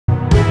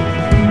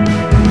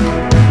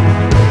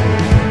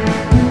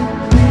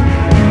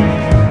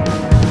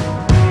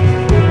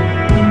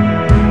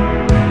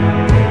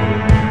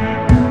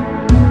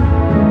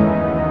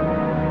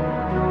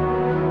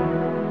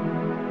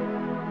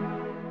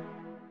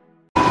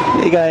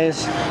Hey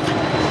guys,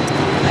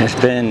 it's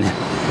been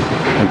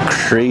a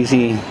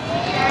crazy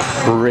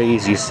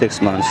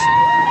 6 months.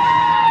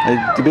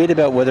 I debated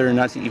about whether or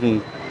not to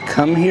even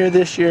come here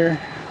this year,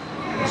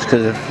 just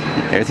because of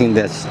everything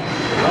that's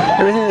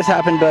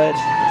happened, but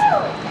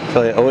I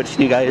feel like I owe it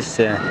to you guys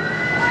to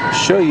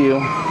show you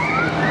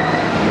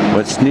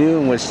what's new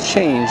and what's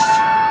changed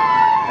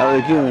at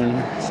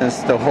Lagoon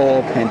since the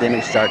whole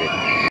pandemic started.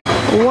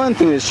 One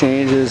thing that's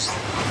changed is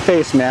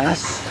face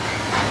masks.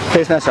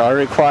 Face masks are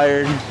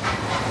required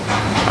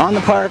on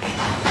the park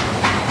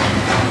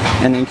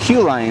and in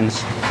queue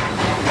lines.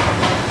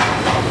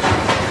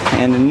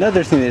 And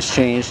another thing that's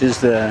changed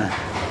is the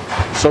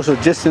social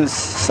distance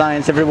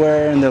signs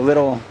everywhere and the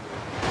little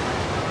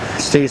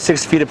stay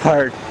 6 feet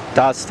apart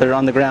dots that are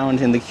on the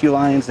ground in the queue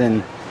lines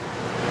and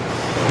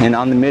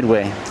on the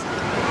midway.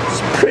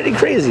 It's pretty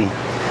crazy.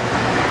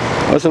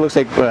 Also looks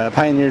like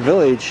Pioneer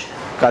Village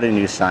got a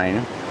new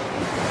sign.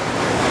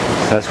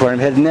 So that's where I'm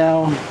headed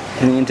now,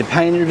 heading into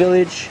Pioneer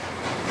Village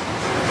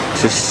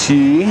to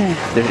see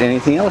if there's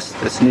anything else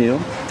that's new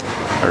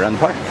around the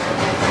park.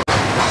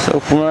 So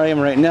from where I am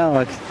right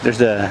now, there's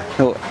a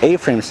little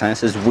A-frame sign that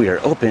says we are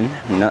open.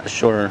 I'm not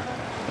sure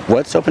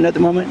what's open at the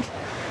moment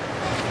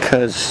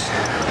because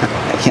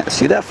I can't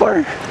see that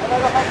far.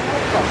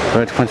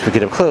 But once we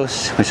get up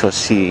close, we shall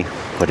see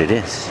what it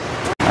is.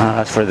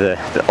 It's for the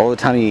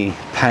old-timey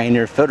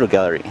Pioneer Photo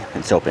Gallery.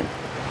 It's open.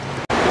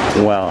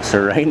 Wow,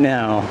 so right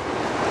now,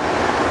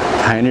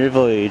 Pioneer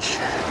Village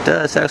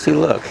does actually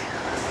look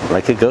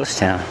like a ghost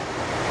town.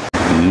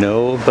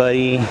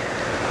 Nobody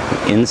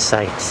in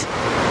sight.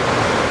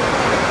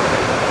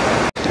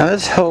 Now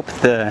let's hope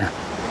the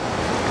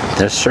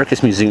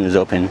circus museum is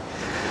open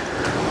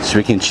so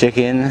we can check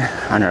in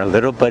on our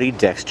little buddy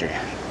Dexter.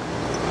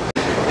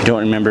 If you don't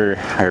remember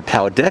our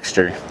pal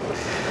Dexter,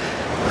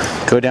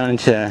 go down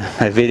into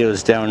my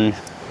videos down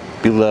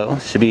below.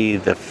 Should be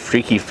the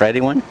Freaky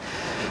Friday one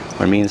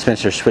where me and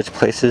Spencer switch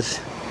places,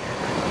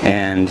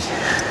 and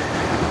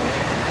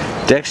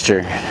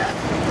Dexter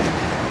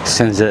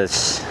sends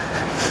us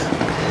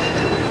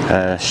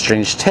a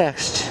strange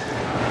text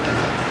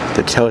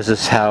that tells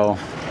us how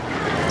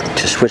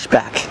to switch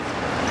back.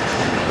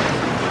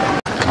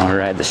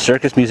 Alright, the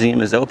circus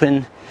museum is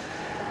open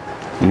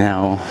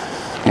now,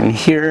 and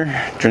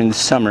here during the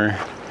summer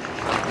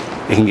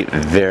it can get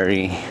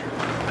very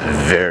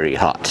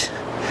hot.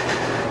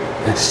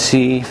 Let's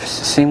see if it's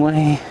the same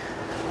way.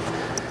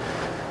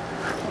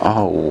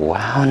 Oh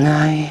wow,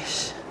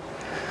 nice.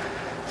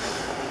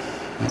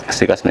 So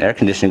they got some air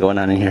conditioning going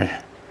on in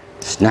here.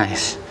 It's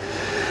nice.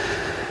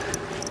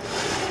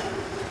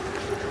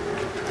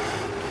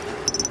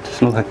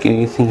 Doesn't look like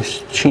anything's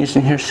changed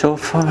in here so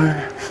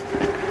far.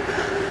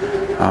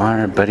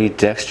 Our buddy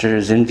Dexter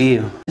is in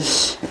view.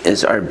 This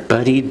is our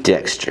buddy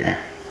Dexter.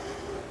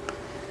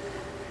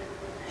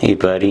 Hey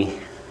buddy.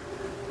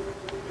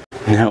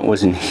 Now it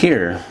was in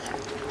here,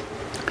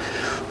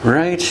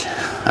 right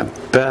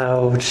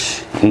about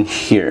in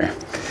here,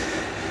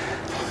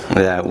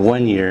 that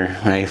one year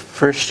when I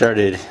first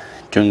started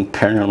doing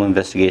paranormal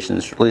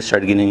investigations, really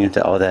started getting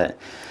into all that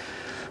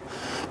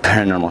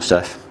paranormal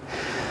stuff,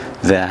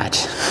 that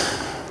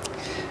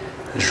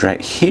was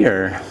right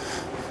here.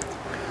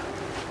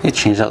 They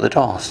changed out the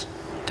dolls,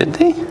 did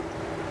they?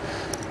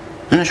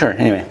 I'm not sure.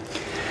 Anyway,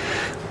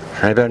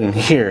 right about in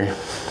here,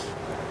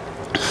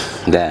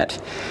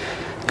 that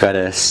got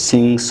a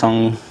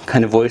sing-song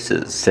kind of voice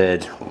that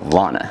said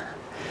Lana.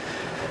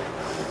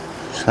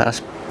 So that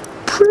was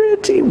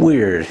pretty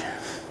weird.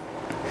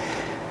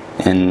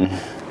 And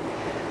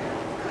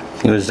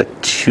it was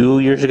like 2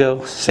 years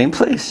ago, same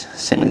place,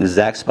 same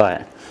exact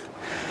spot.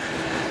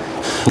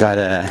 Got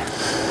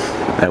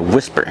a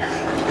whisper.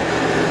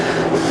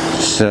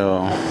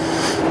 So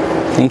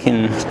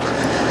thinking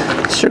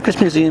circus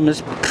museum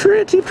is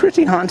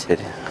pretty haunted.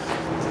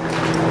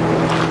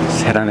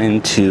 Let's head on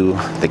into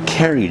the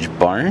carriage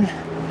barn.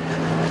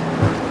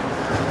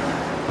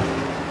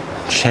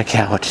 Check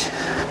out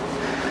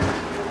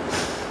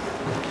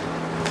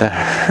the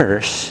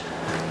hearse.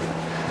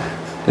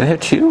 Do they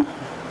have two?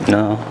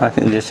 No, I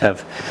think they just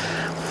have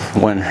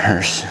one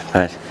hearse.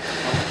 But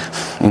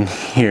in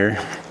here,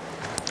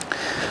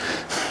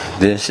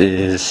 this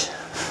is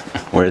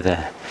where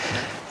the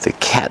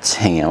cats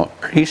hang out,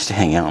 or used to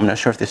hang out. I'm not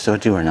sure if they still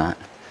do or not.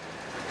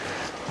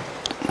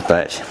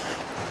 But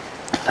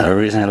the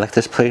reason I like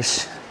this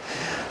place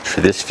is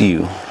for this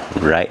view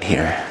right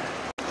here.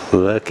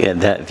 Look at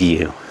that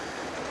view.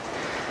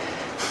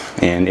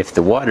 And if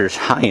the water's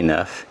high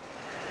enough,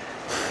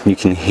 you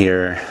can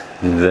hear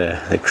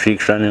the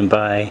creek running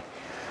by.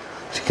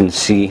 As you can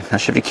see,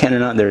 not sure if you can or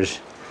not, there's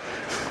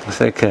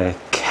looks like a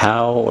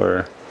cow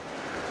or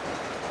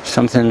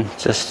something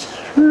just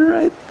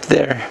right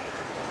there.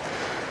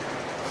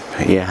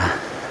 But yeah,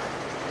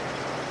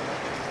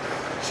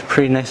 it's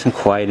pretty nice and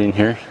quiet in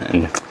here,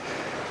 and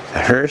the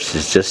hearse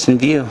is just in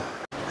view.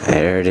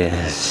 There it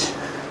is,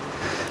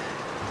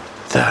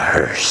 the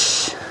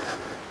hearse.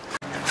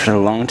 For a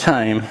long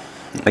time,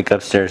 like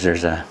upstairs,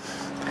 there's an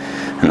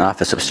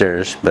office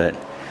upstairs, but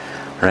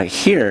right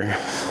here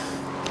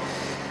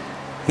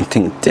You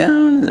think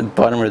down at the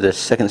bottom of the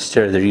second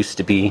stair there used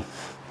to be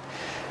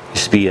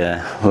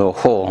a little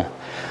hole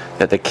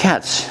that the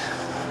cats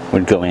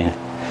would go in.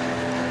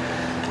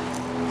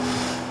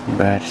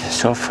 But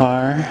so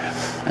far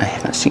I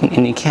haven't seen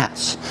any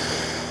cats.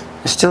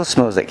 It still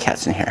smells like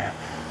cats in here.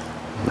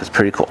 That's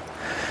pretty cool.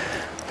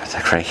 It's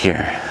like right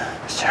here.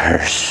 It's a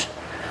hearse.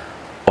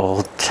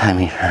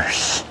 Old-timey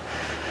hearse.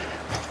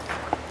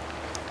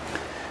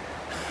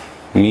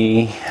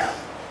 Me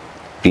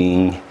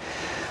being a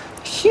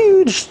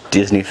huge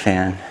Disney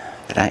fan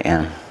that I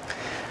am.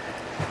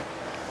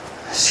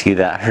 See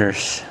that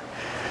hearse?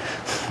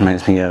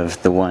 Reminds me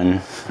of the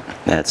one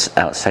that's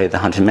outside the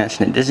Haunted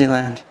Mansion at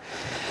Disneyland.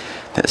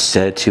 That's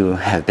said to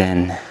have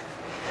been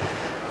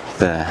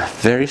the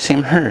very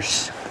same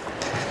hearse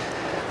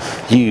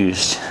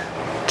used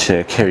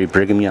to carry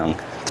Brigham Young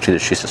through the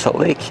streets of Salt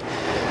Lake.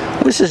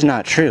 This is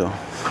not true.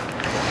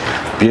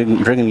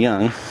 Brigham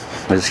Young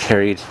was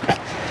carried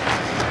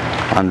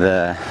on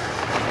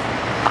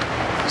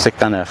it's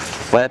like on a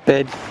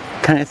flatbed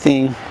kind of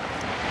thing,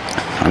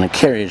 on a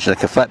carriage,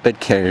 like a flatbed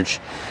carriage,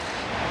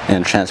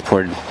 and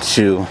transported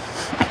to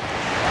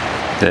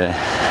the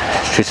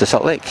streets of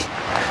Salt Lake.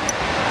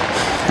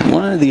 And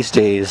one of these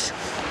days,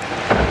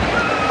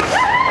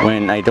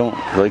 when I don't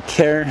really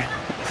care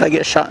if I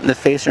get shot in the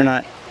face or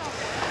not,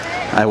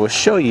 I will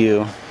show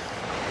you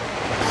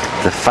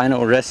the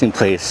final resting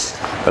place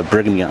of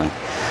Brigham Young.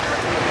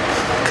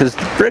 Because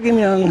Brigham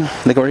Young,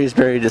 like where he's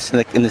buried, is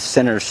like in the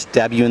center of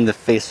Stab You in the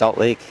Face Salt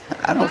Lake.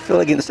 I don't feel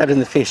like getting stabbed in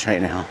the face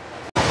right now.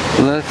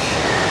 Look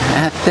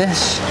at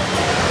this.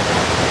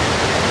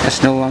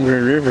 It's no longer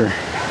a river.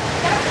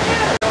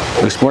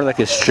 Looks more like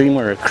a stream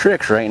or a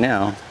creek right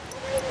now.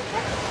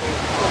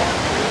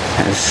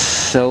 It's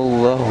so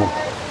low.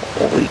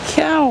 Holy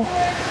cow.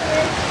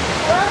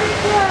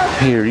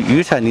 Here,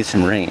 Utah needs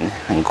some rain,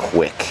 and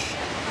quick.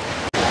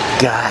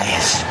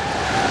 Guys,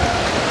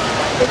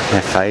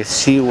 if I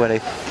see what I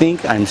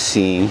think I'm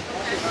seeing,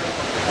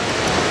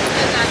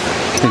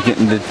 they're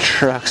getting the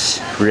trucks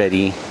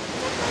ready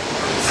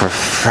for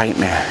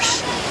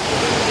Frightmares.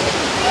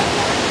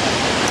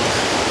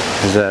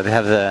 They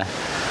have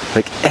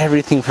like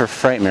everything for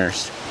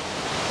Frightmares.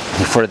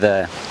 For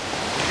the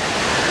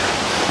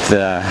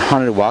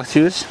haunted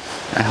walkthroughs,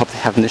 I hope they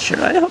have them this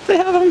year. I hope they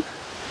have them.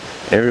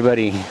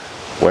 Everybody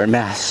wear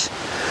masks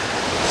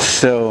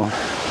so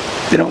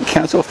they don't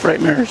cancel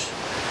Frightmares.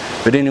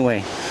 But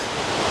anyway,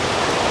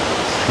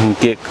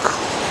 get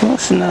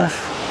close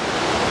enough.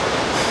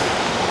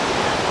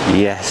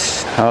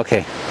 Yes.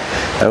 Okay.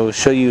 I will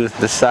show you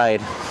the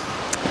side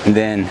and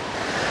then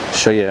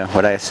show you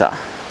what I saw.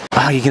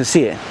 Oh, you can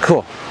see it.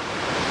 Cool.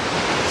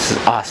 This is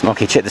awesome.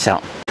 Okay, check this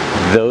out.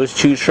 Those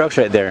two trucks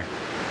right there.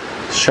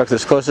 The truck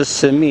that's closest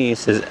to me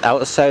says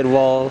outside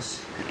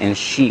walls and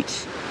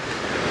sheet.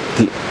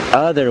 The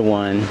other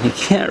one, you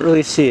can't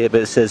really see it,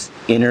 but it says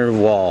inner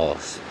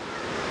walls.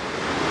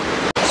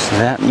 So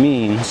that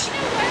means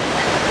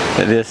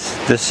that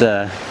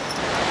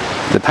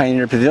the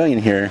Pioneer Pavilion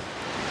here,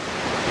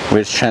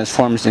 which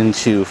transforms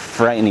into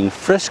Frightening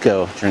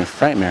Frisco during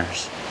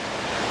Frightmares,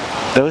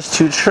 those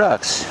two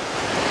trucks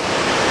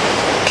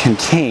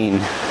contain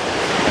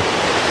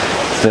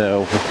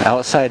the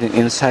outside and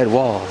inside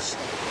walls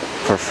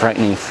for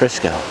Frightening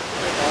Frisco.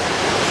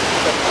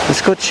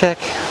 Let's go check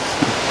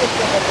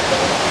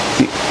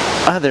the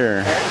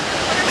other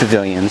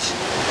pavilions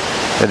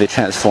that they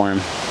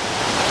transform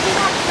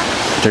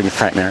during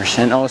Frightmares,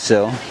 and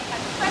also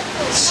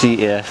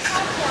see if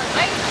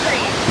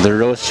the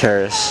Rose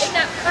Terrace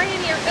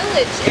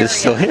is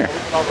still here.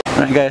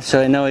 Alright guys,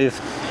 so I know we've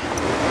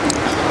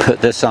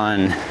put this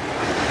on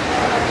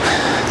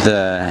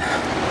the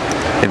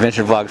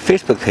Adventure Vlog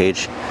Facebook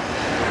page,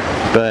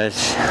 but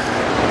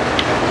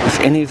if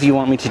any of you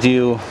want me to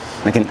do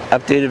like an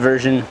updated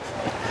version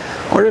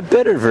or a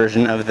better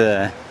version of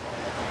the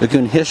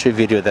Lagoon history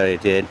video that I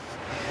did,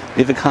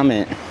 leave a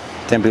comment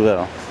down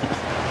below.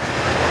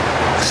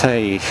 Because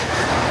I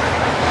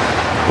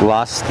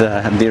lost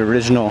the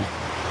original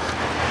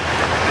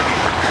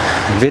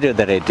video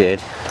that I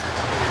did,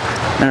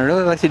 and I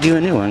really like to do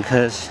a new one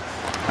because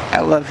I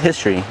love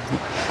history.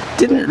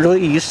 Didn't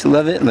really used to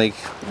love it. Like,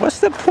 what's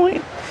the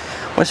point?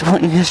 What's the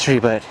point in history?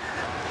 But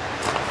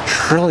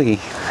truly,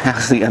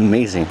 actually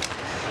amazing.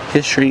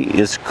 History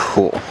is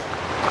cool.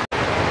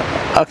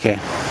 Okay,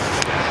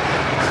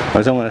 I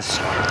was almost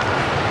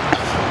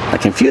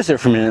confused there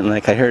for a minute.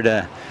 Like I heard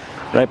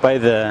right by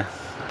the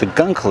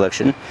gun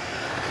collection,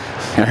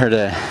 I heard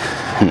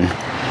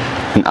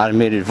an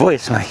automated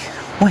voice. I'm like,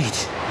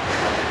 wait,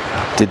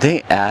 did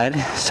they add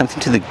something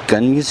to the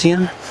gun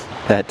museum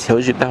that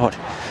tells you about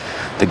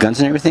the guns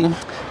and everything?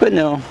 But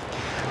no,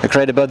 like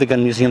right above the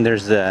gun museum,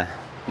 there's the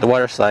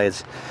water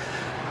slides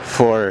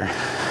for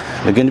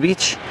Lagoon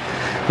Beach,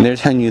 and they're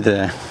telling you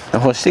the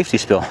whole safety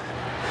spill.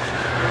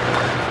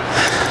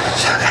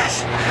 So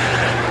guys,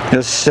 it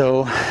was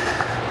so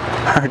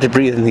hard to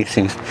breathe in these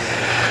things.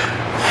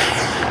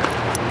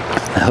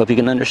 I hope you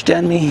can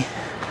understand me.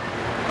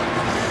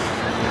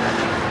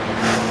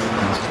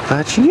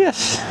 But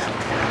yes,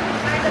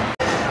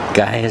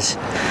 Guys,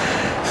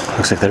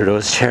 looks like the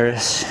Rose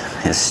Terrace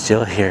is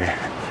still here.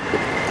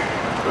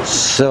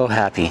 So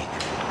happy.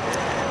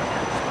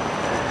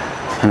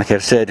 And like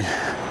I've said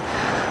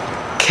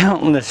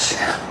countless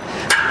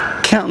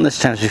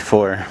times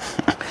before,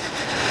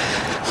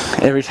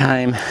 every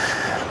time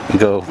we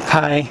go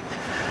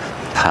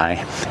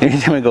every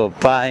time we go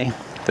by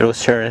the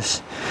Rose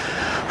Terrace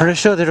or to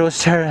show the Rose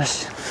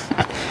Terrace,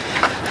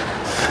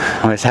 I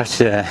always have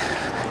to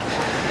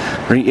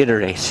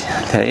reiterate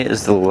that it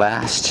is the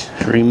last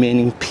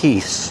remaining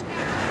piece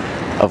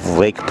of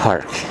Lake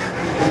Park.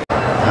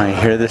 I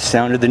hear the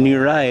sound of the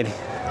new ride.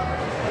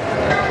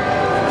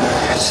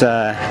 It's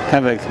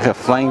kind of like a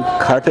flying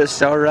carpet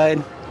style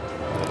ride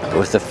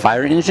with the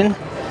fire engine.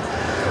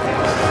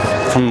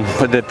 From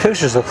what the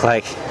pictures look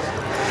like,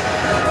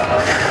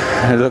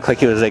 it looked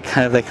like it was like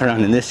kind of like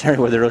around in this area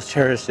where the Rose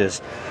Terrace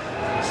is.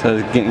 So I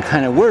was getting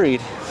kind of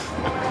worried,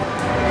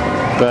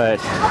 but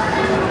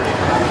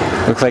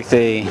looked like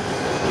they.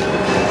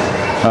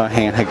 Oh,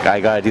 hang on, I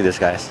gotta do this,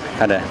 guys.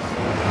 Gotta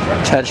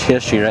touch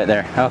history right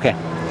there. Okay.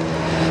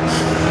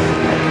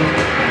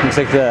 Looks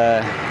like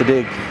the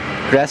big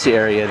grassy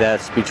area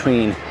that's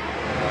between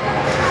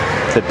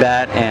the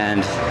Bat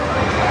and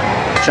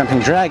Jumping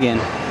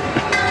Dragon.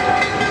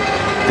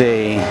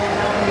 They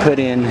put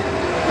in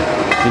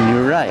the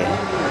new ride.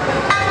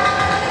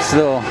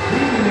 So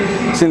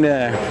it's in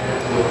the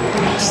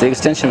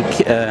extension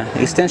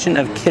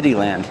of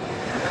Kittyland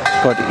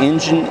called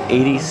Engine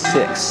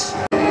 86.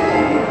 Look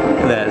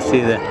at that.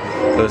 See that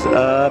goes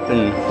up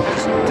and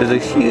there's a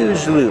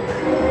huge loop.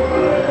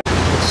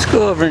 Let's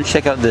go over and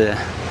check out the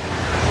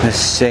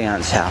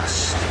seance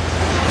house.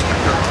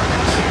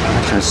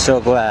 I'm so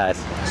glad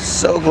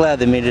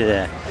they made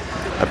it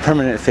a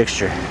permanent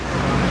fixture.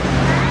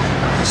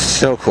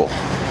 So cool.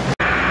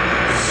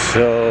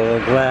 So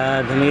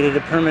glad they made it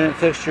a permanent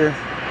fixture.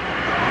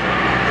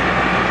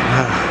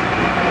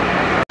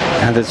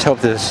 And let's hope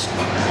this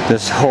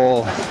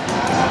whole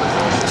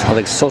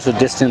like social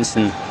distance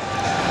and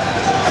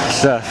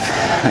stuff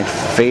like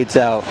fades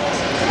out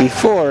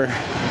before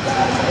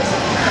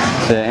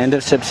the end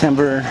of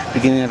September,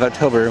 beginning of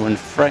October, when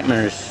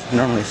Frightmares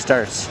normally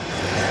starts,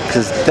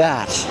 because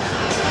that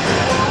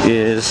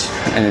is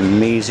an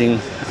amazing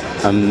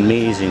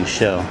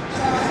show.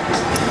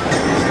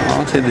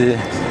 Also,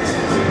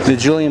 the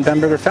Julian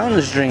Bamberger fountain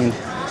is drained.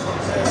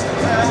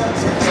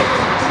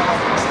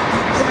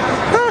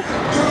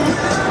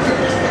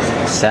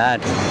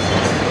 Sad.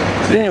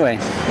 But anyway,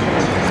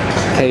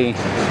 they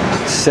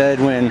said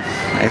when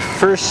I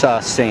first saw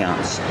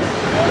Seance,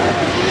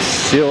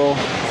 still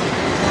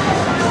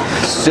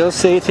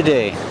say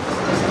today,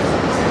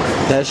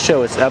 that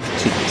show is up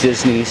to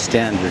Disney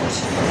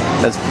standards.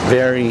 That's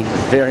very,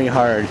 very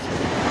hard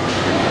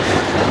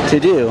to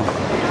do,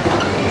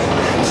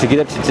 to get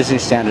up to Disney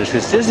standards,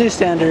 because Disney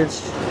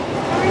standards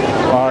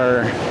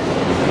are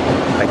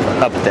like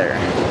up there.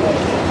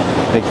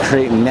 They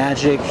create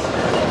magic,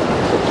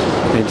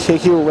 they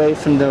take you away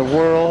from the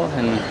world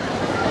and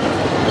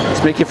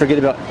just make you forget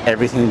about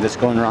everything that's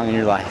going wrong in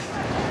your life.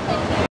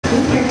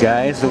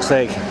 Guys, looks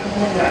like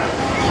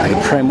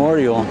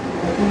Primordial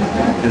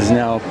is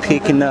now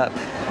peeking up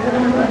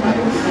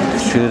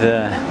through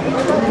the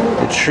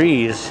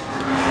trees.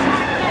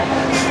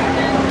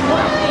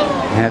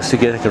 You actually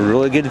get like a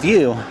really good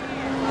view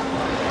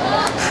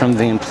from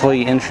the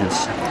employee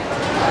entrance.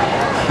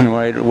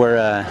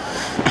 Where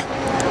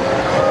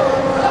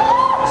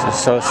this is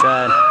so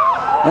sad.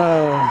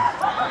 Oh,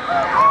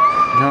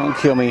 don't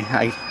kill me.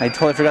 I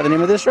totally forgot the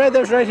name of this ride. That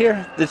was right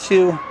here. The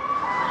two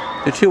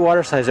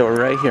water slides that were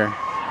right here.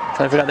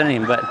 Totally forgot their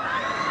name, but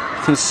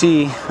you can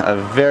see a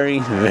very,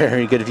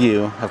 very good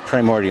view of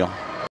Primordial.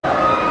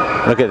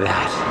 Look at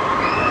that.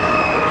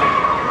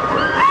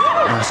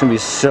 Oh, it's gonna be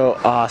so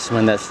awesome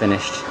when that's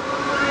finished.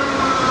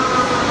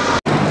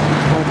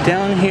 Well,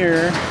 down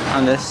here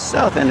on the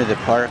south end of the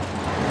park,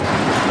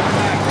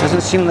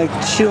 doesn't seem like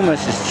too much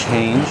has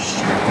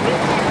changed,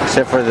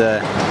 except for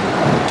the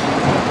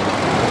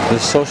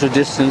social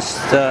distance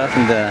stuff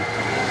and the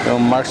little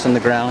marks on the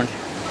ground.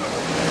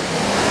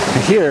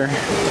 And here,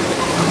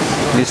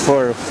 these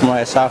four, from what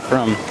I saw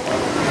from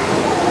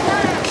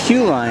the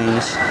queue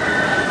lines,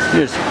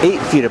 here's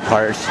 8 feet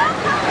apart,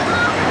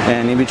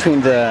 and in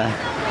between the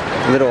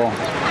little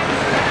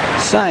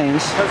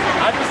signs,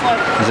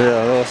 there's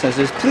a little sign that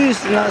says, "Please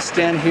do not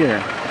stand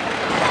here."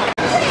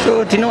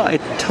 So, do you know what I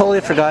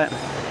totally forgot?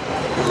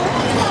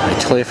 I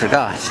totally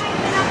forgot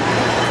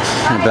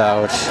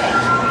about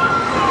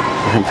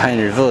in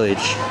Pioneer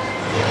Village.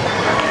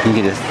 You can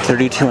get a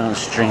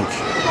 32-ounce drink.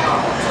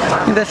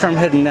 I think that's where I'm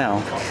heading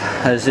now,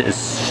 because it is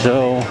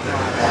so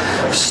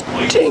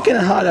stinking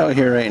hot out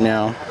here right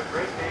now.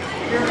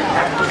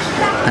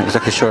 I'm not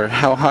exactly sure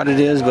how hot it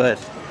is, but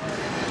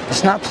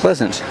it's not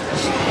pleasant.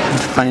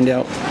 Let's find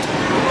out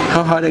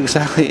how hot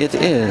exactly it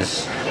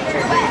is.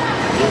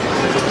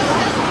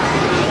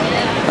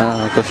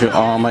 I'll go through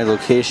all my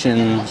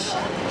locations.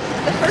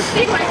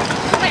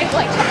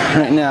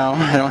 Right now,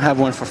 I don't have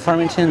one for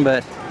Farmington,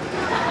 but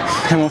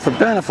I have one for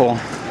Bountiful.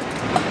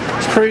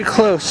 It's pretty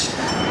close.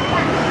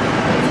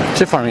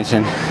 to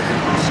Farmington.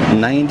 It's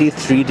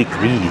 93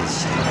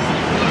 degrees.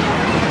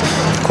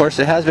 Of course,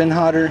 it has been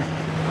hotter.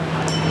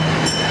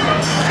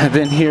 I've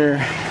been here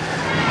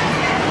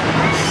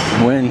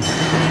when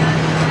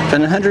it's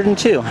been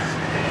 102.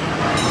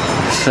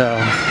 So,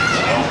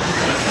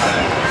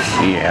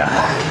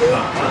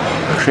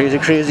 yeah. Crazy,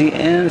 crazy,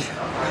 and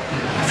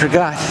I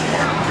forgot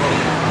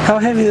how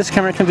heavy this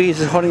camera can be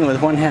just holding it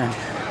with one hand.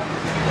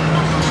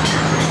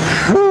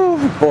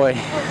 Whew, boy.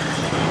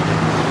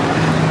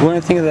 You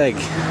wouldn't think like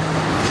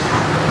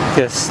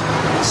this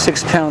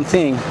 6-pound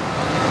thing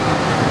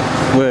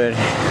would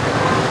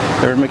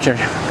ever make your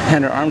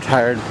hand or arm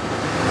tired.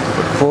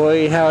 But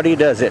boy, howdy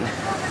does it.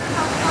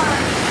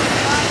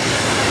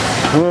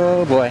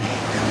 Oh boy.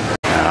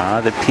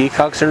 Ah, the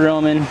peacocks are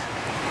roaming.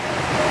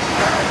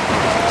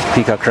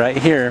 Peacock right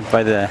here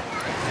by the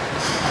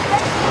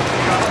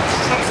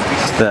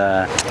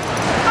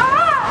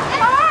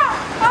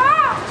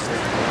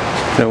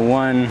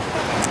one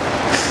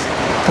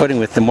putting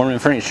with the Mormon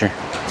furniture.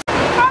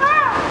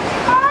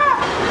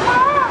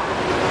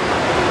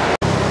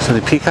 So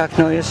the peacock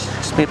noise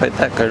is made by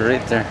that guy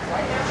right there.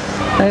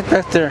 Right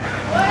back there.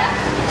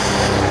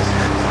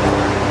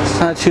 It's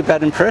not a too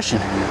bad impression.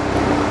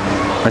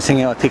 I was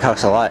hanging out with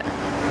peacocks a lot.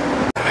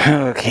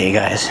 Okay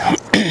guys.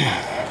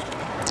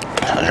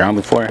 I was wrong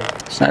before.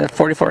 It's not a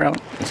 44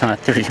 out. It's not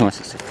a 32 ounce.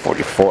 It's a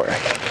 44.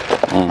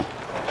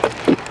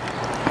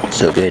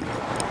 So good.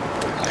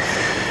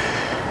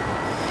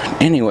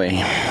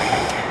 Anyway,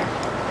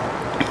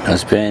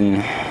 it's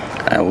been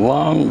a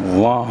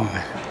long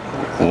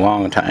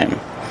time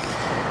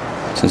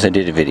since I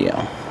did a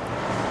video.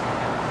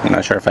 I'm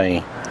not sure if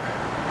I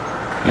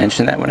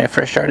mentioned that when I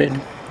first started.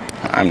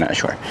 I'm not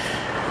sure.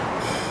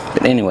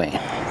 But anyway,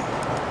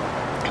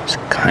 it's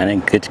kind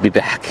of good to be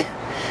back.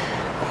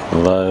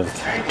 Love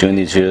doing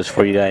these videos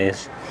for you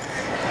guys.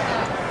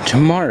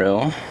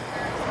 Tomorrow,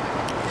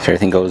 if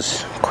everything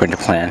goes according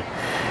to plan,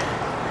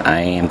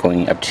 I am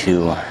going up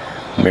to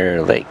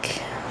Mirror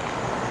Lake.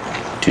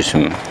 Do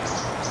some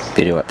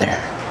video up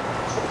there.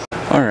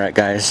 Alright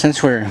guys,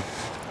 since we're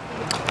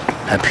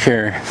up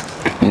here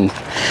in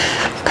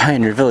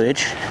Pioneer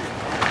Village,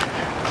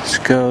 let's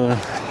go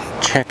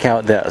check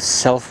out that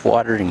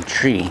self-watering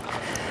tree.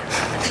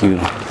 If you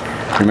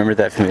remember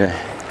that from a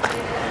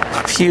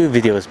few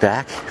videos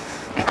back.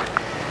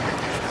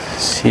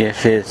 See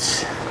if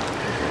it's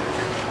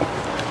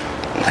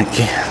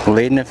like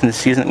late enough in the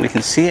season that we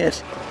can see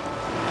it.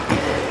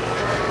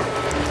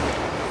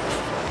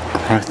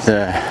 With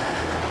the,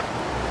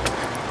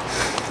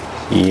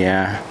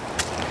 yeah.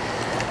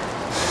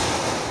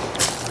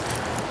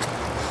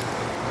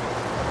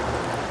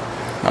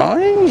 Oh,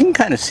 you can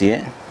kind of see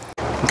it. You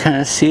can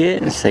kind of see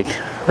it. It's like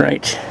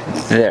right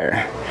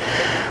there.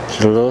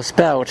 There's a little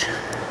spout.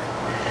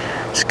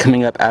 It's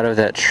coming up out of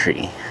that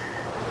tree.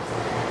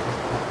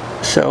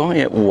 So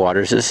it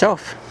waters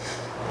itself.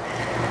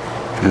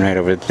 And right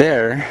over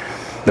there,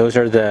 those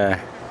are the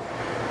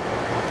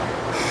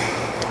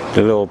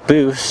little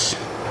booths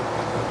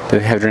that we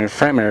have during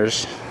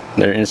Frimares.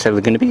 They're inside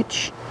Laguna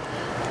Beach.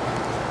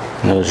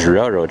 And those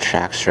railroad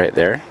tracks right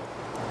there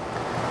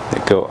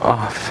that go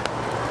off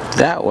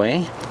that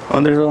way.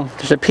 Oh,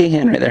 there's a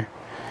peahen right there.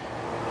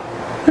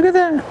 Look at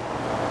that.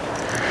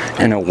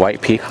 And a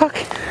white peacock.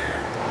 Look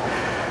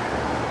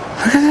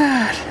at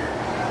that.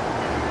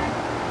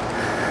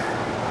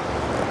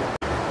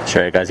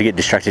 Sorry guys, I get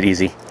distracted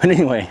easy. But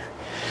anyway,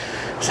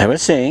 as I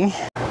was saying,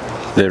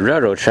 the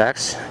railroad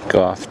tracks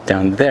go off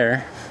down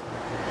there,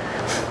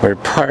 where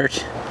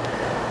part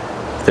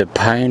the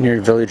Pioneer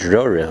Village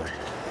Railroad.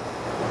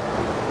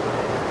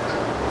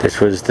 This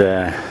was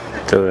the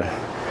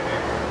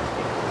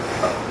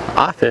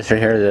office right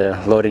here, the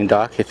loading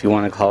dock, if you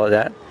want to call it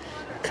that.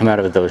 Come out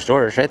of those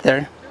doors right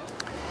there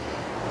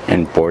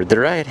and board the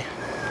ride.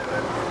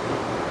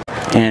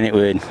 And it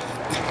would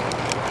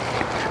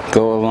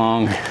go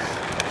along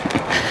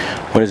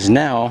what is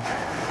now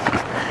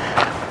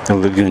the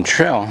Lagoon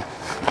Trail,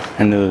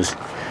 and those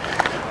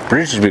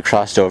bridges we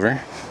crossed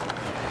over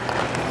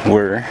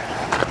were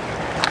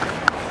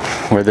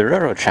where the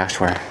railroad tracks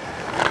were.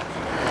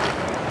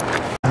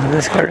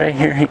 This guy right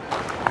here,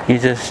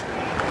 he's just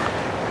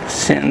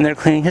sitting there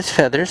cleaning his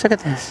feathers. Look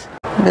at this.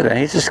 Look at that.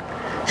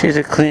 She's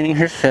just cleaning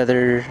her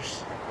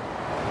feathers.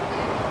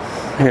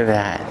 Look at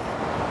that.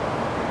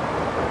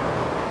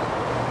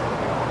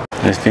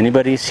 If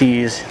anybody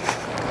sees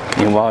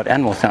any wild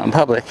animals out in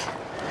public,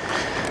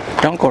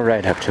 don't go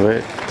right up to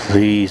it.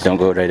 Please don't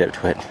go right up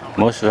to it.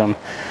 Most of them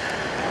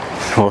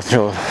will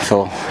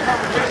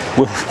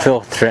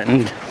feel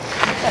threatened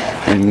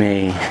and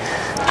may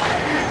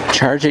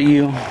charge at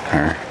you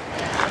or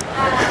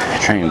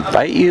try and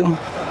bite you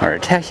or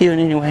attack you in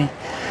any way.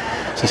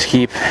 Just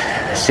keep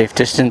a safe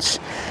distance.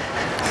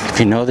 If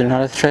you know they're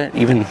not a threat,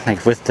 even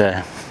like with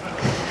the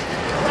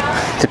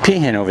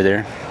peahen over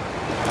there,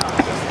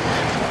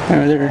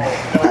 they're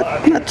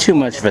not too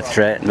much of a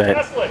threat,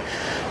 but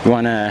you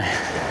want to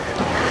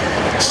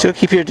still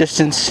keep your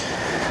distance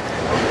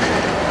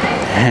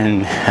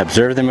and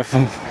observe them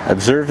from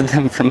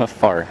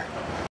afar.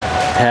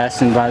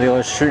 Passing by the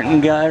old shirting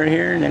guy right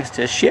here next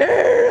to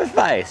Sheriff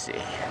Icy.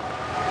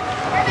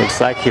 Looks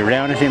like he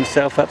rounded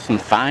himself up some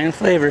fine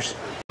flavors.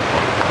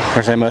 Of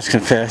course, I must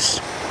confess,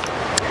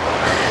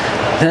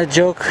 that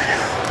joke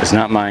was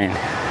not mine.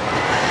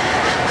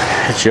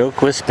 That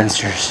joke was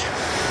Spencer's.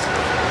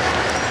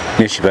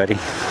 Miss you, buddy.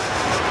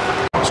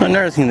 So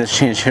another thing that's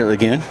changed here at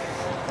Lagoon,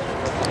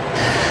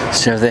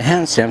 instead of the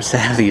hand stamps, they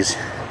have these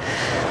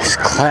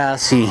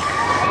classy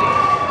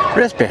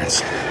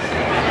wristbands.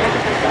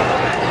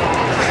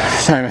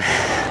 So I'm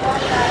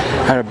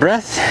out of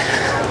breath.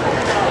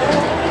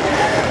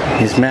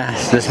 This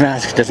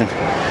mask doesn't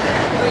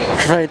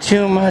provide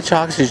too much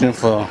oxygen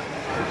flow.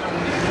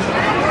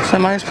 So that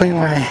might explain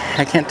why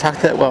I can't talk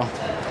that well.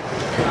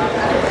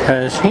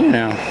 Because, you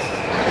know,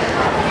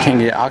 you can't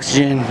get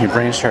oxygen, your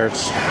brain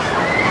starts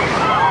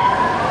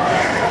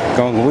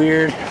going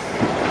weird.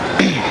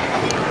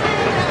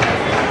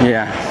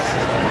 Yeah.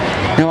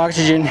 No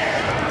oxygen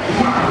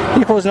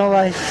equals no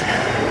life.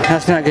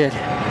 That's not good.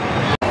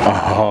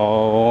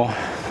 Oh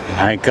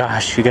my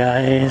gosh, you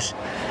guys.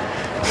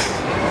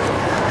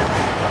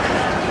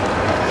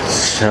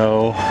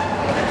 So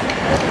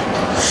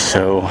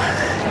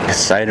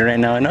excited right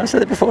now. I know I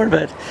said it before,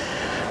 but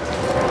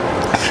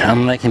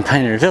I'm like in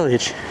Pioneer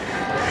Village,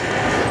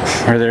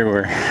 where they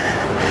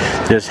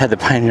just had the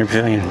Pioneer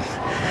Pavilion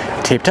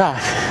taped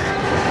off,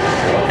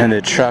 and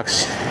the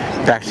trucks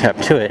backed up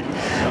to it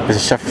with the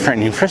stuff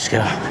frightening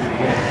Frisco.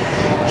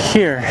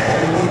 Here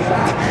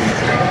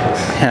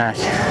at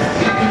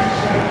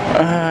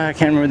I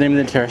can't remember the name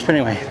of the terrace, but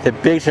anyway, the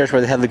big terrace where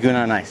they had Lagoon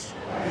on Ice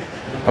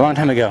a long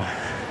time ago.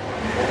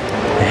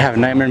 They have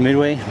Nightmare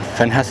Midway,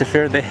 Funhouse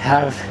Affair. They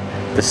have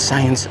the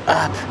signs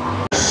up.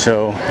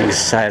 So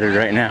excited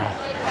right now.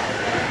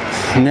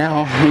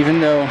 Now, even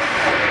though,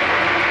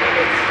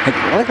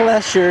 like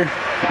last year,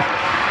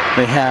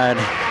 they had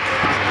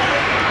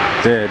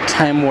the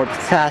Time Warp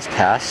Fast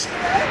Pass.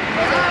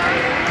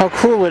 How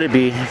cool would it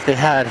be if they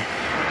had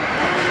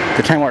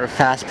the Time Warp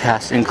Fast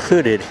Pass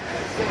included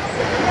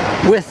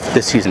with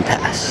the Season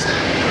Pass?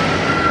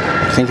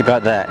 Think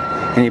about that.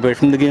 Anybody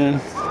from Lagoon,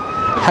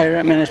 higher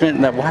up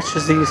management that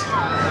watches these,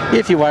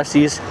 if you watch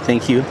these,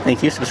 thank you,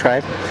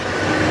 subscribe.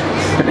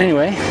 But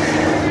anyway,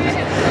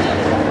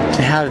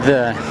 to have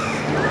the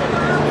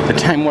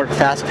Time Warp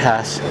Fast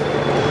Pass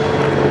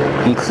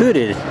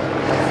included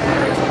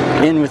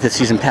in with the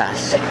Season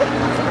Pass.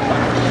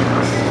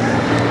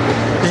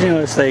 You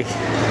know, it's like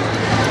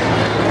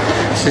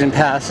Season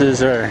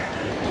Passes are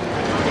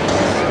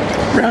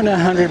around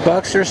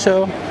 $100 or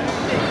so.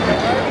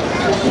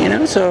 You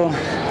know, so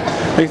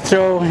they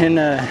throw in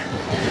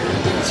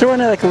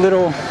like a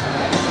little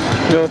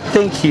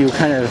thank you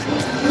kind of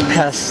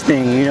pass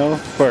thing, you know,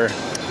 for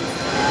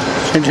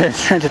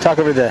trying to talk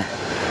over the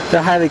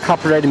highly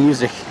copyrighted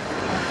music.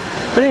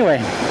 But anyway,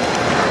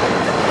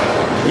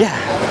 yeah,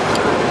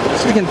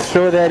 so we can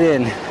throw that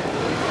in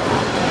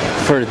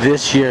for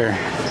this year,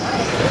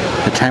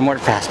 the Time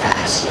Warp Fast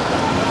Pass.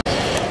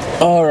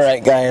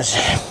 Alright guys,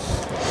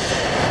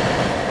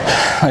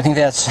 I think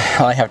that's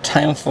all I have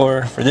time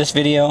for this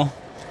video.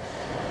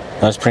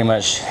 That was pretty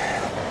much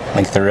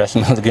like the rest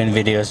of my Lagoon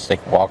videos,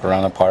 like walk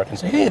around the park and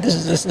say, hey, this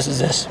is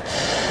this.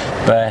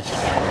 But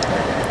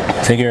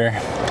I figure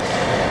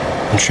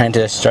I'm trying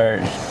to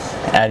start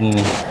adding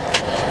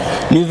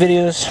new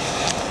videos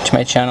to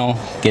my channel,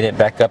 get it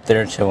back up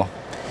there to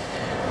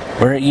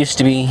where it used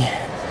to be.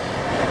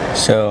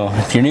 So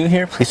if you're new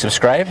here, please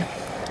subscribe.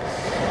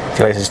 If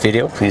you like this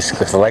video, please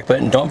click the like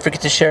button. Don't forget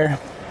to share.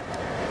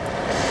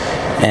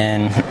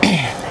 And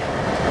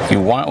if you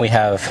want, we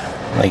have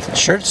like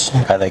shirts.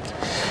 I like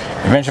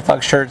adventure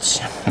vlog shirts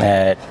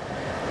at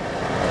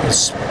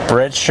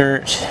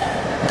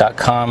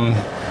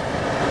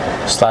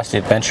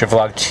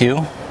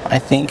spreadshirt.com/adventurevlog2, I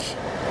think.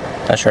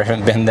 Not sure, I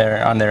haven't been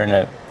on there in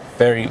a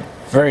very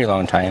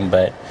long time,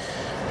 but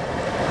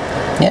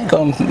yeah,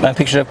 go and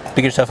pick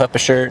yourself up a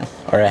shirt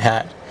or a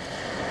hat.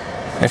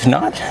 If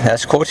not,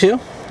 that's cool too.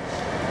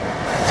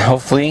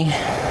 Hopefully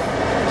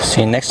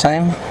see you next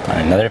time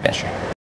on another adventure.